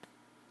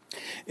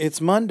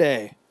It's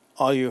Monday,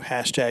 all you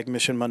hashtag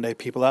Mission Monday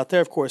people out there.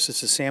 Of course,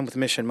 this is Sam with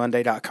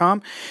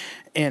MissionMonday.com.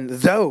 And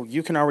though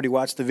you can already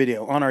watch the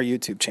video on our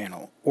YouTube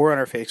channel or on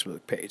our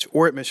Facebook page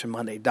or at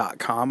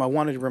MissionMonday.com, I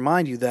wanted to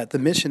remind you that the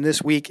mission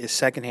this week is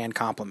secondhand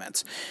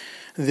compliments.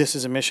 This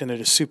is a mission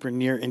that is super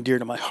near and dear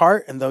to my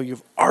heart. And though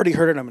you've already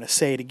heard it, I'm going to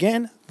say it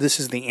again.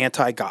 This is the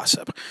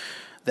anti-gossip.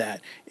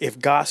 That if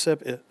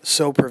gossip is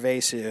so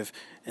pervasive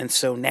and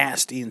so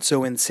nasty and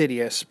so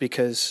insidious,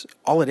 because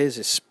all it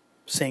is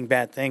saying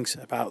bad things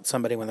about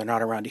somebody when they're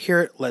not around to hear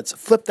it, let's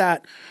flip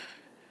that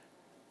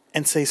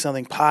and say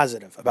something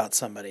positive about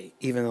somebody,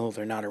 even though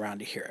they're not around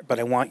to hear it. But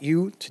I want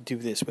you to do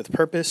this with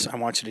purpose. I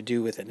want you to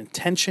do it with an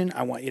intention.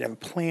 I want you to have a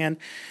plan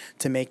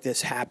to make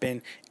this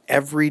happen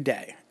every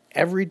day.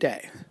 Every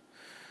day.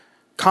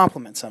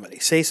 Compliment somebody.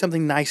 Say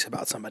something nice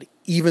about somebody,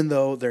 even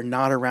though they're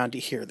not around to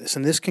hear this.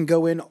 And this can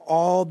go in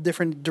all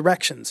different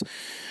directions.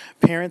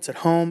 Parents at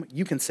home,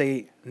 you can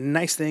say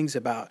nice things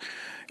about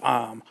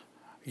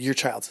your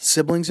child's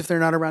siblings if they're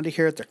not around to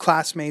hear it, their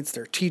classmates,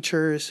 their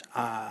teachers,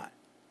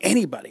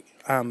 anybody.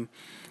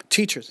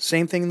 Teachers,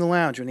 same thing in the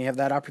lounge. When you have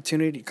that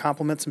opportunity to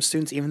compliment some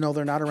students, even though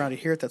they're not around to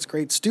hear it, that's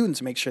great.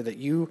 Students, make sure that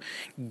you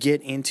get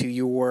into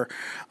your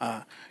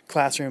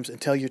classrooms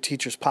and tell your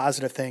teachers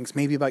positive things,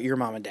 maybe about your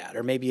mom and dad,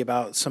 or maybe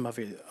about some of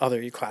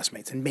your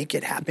classmates, and make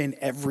it happen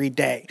every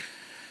day.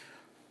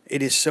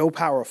 It is so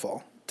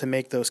powerful to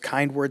make those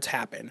kind words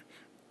happen,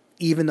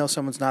 even though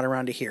someone's not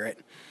around to hear it.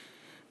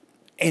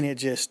 And it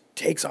just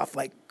takes off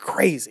like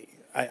crazy.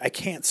 I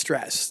can't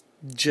stress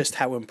just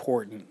how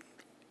important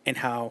and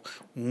how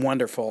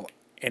wonderful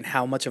and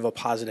how much of a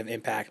positive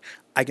impact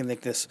I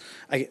think this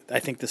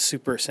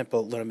super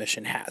simple little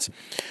mission has.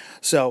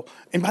 So,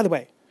 and by the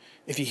way,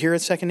 if you hear a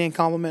secondhand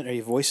compliment or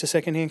you voice a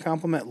secondhand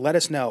compliment, let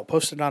us know.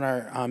 Post it on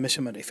our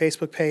Mission Monday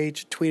Facebook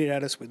page. Tweet it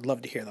at us. We'd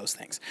love to hear those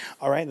things.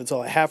 All right, that's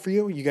all I have for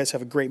you. You guys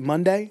have a great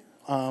Monday.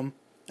 And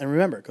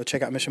remember, go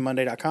check out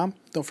MissionMonday.com.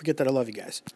 Don't forget that I love you guys.